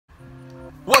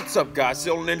What's up, guys?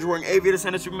 Still Ninja wearing Aviators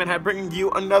and Superman hat, bringing you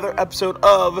another episode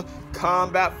of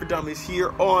Combat for Dummies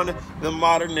here on the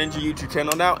Modern Ninja YouTube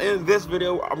channel. Now, in this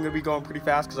video, I'm going to be going pretty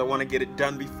fast because I want to get it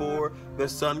done before the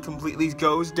sun completely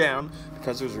goes down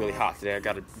because it was really hot today. I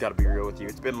gotta be real with you.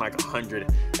 It's been like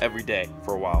 100 every day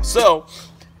for a while. So,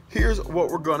 here's what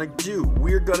we're going to do.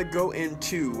 We're going to go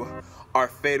into our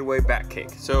fadeaway back kick.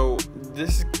 So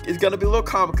this is going to be a little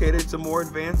complicated. It's a more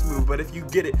advanced move, but if you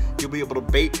get it, you'll be able to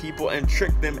bait people and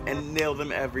trick them and nail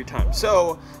them every time.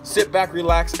 So sit back,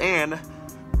 relax, and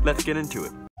let's get into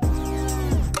it.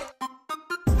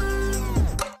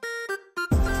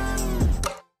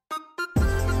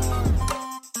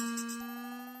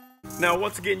 Now,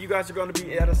 once again, you guys are going to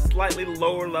be at a slightly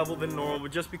lower level than normal,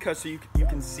 just because so you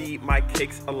can see my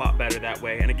kicks a lot better that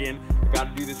way. And again, I got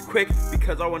to do this quick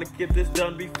because I want to get this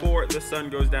done before the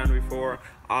sun goes down, before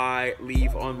I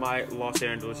leave on my Los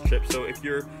Angeles trip. So if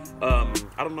you're, I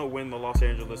don't know when the Los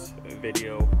Angeles trip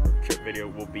video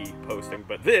will be posting,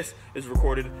 but this is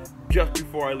recorded just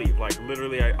before I leave. Like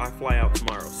literally, I fly out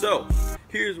tomorrow. So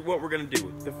here's what we're gonna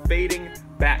do: the fading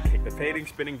back kick, the fading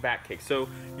spinning back kick. So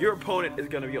your opponent is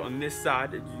gonna be on this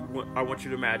side. I want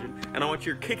you to imagine, and I want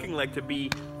your kicking leg to be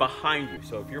behind you.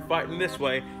 So if you're fighting this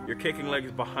way, your kicking leg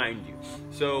is behind you.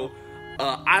 So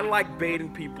I like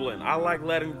baiting people in. I like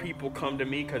letting people come to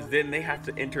me because then they have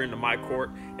to enter into my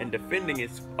court, and defending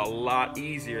is a lot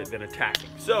easier than attacking.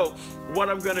 So what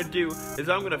I'm gonna do is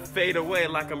I'm gonna fade away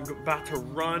like I'm about to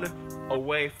run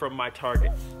away from my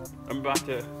target. I'm about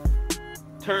to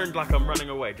turn like I'm running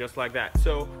away, just like that.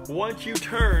 So once you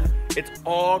turn, it's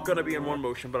all gonna be in one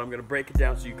motion, but I'm gonna break it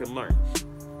down so you can learn.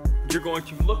 You're going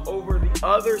to look over the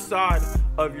other side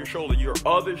of your shoulder, your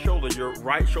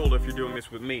right shoulder if you're doing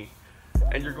this with me,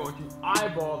 and you're going to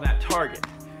eyeball that target.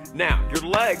 Now, your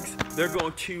legs, they're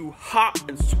going to hop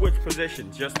and switch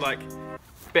positions, just like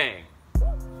bang.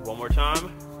 One more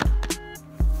time,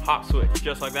 hop switch,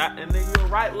 just like that. And then your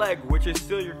right leg, which is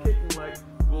still your kicking leg,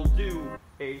 will do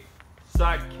a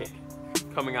side kick,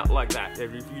 coming out like that.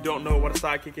 If you don't know what a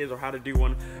side kick is or how to do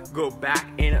one, go back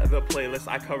in the playlist.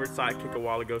 I covered side kick a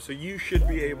while ago, so you should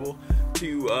be able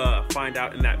to find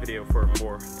out in that video for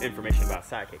more information about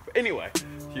side kick. But anyway,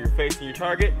 so you're facing your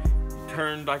target, you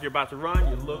turn like you're about to run,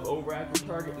 you look over at your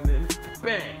target, and then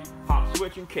bang, hop,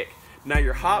 switch, and kick. Now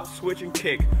your hop, switch, and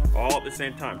kick all at the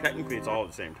same time. Technically it's all at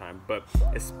the same time, but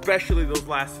especially those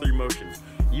last three motions.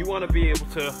 You want to be able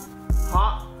to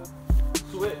hop,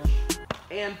 switch,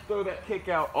 and throw that kick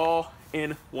out all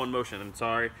in one motion. I'm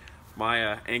sorry,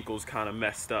 my ankle's kind of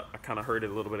messed up. I kind of hurt it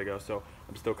a little bit ago, so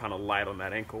I'm still kind of light on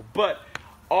that ankle. But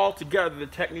all together, the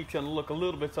technique's gonna look a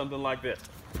little bit something like this.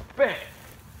 Bang!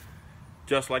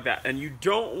 Just like that. And you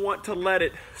don't want to let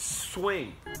it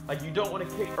swing. Like, you don't want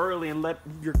to kick early and let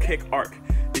your kick arc,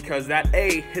 because that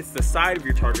A hits the side of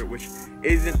your target, which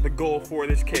isn't the goal for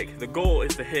this kick. The goal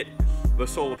is to hit the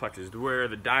solar plexus, where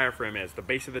the diaphragm is, the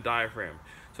base of the diaphragm,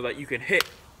 so that you can hit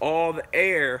all the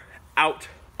air out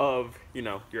of,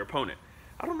 your opponent.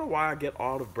 I don't know why I get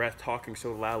out of breath talking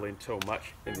so loudly and so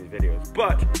much in these videos,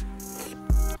 but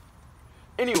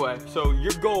anyway, so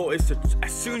your goal is to,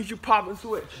 as soon as you pop and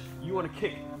switch, you want to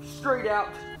kick straight out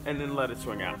and then let it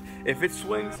swing out. If it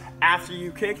swings after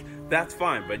you kick, that's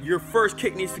fine, but your first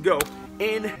kick needs to go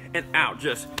in and out,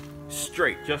 just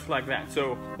straight, just like that.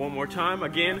 So one more time,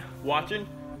 again, watching,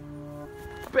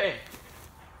 bang,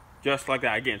 just like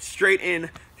that. Again, straight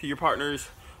in to your partners.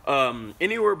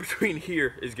 Anywhere between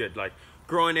here is good. Like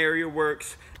groin area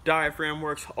works, diaphragm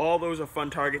works, all those are fun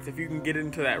targets. If you can get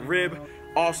into that rib,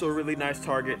 also a really nice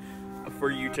target for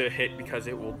you to hit, because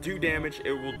it will do damage,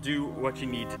 it will do what you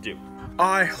need to do.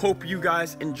 I hope you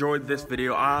guys enjoyed this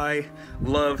video. I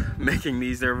love making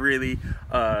these. They're really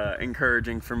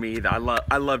encouraging for me. I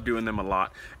love doing them a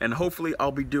lot, and hopefully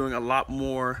I'll be doing a lot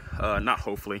more, not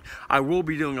hopefully, I will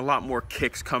be doing a lot more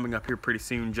kicks coming up here pretty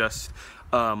soon, just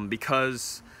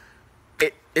because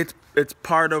it's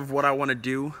part of what I want to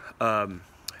do.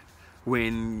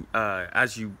 When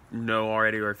as you know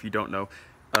already, or if you don't know,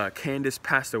 Candace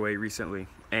passed away recently,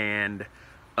 and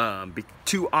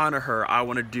to honor her, I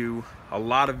want to do a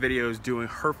lot of videos doing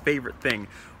her favorite thing,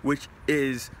 which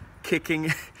is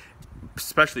kicking,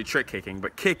 especially trick kicking,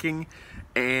 but kicking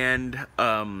and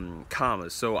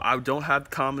commas. So I don't have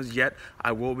commas yet.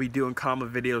 I will be doing comma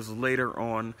videos later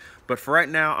on, but for right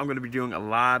now, I'm going to be doing a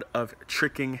lot of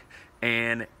tricking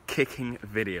and kicking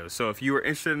videos. So if you are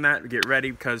interested in that, get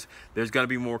ready, because there's going to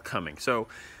be more coming. So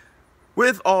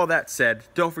with all that said,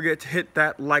 don't forget to hit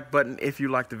that like button if you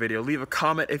like the video. Leave a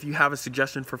comment if you have a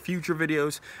suggestion for future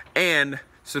videos, and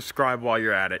subscribe while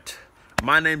you're at it.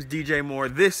 My name's DJ Moore.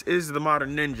 This is the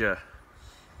Modern Ninja,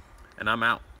 and I'm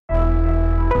out.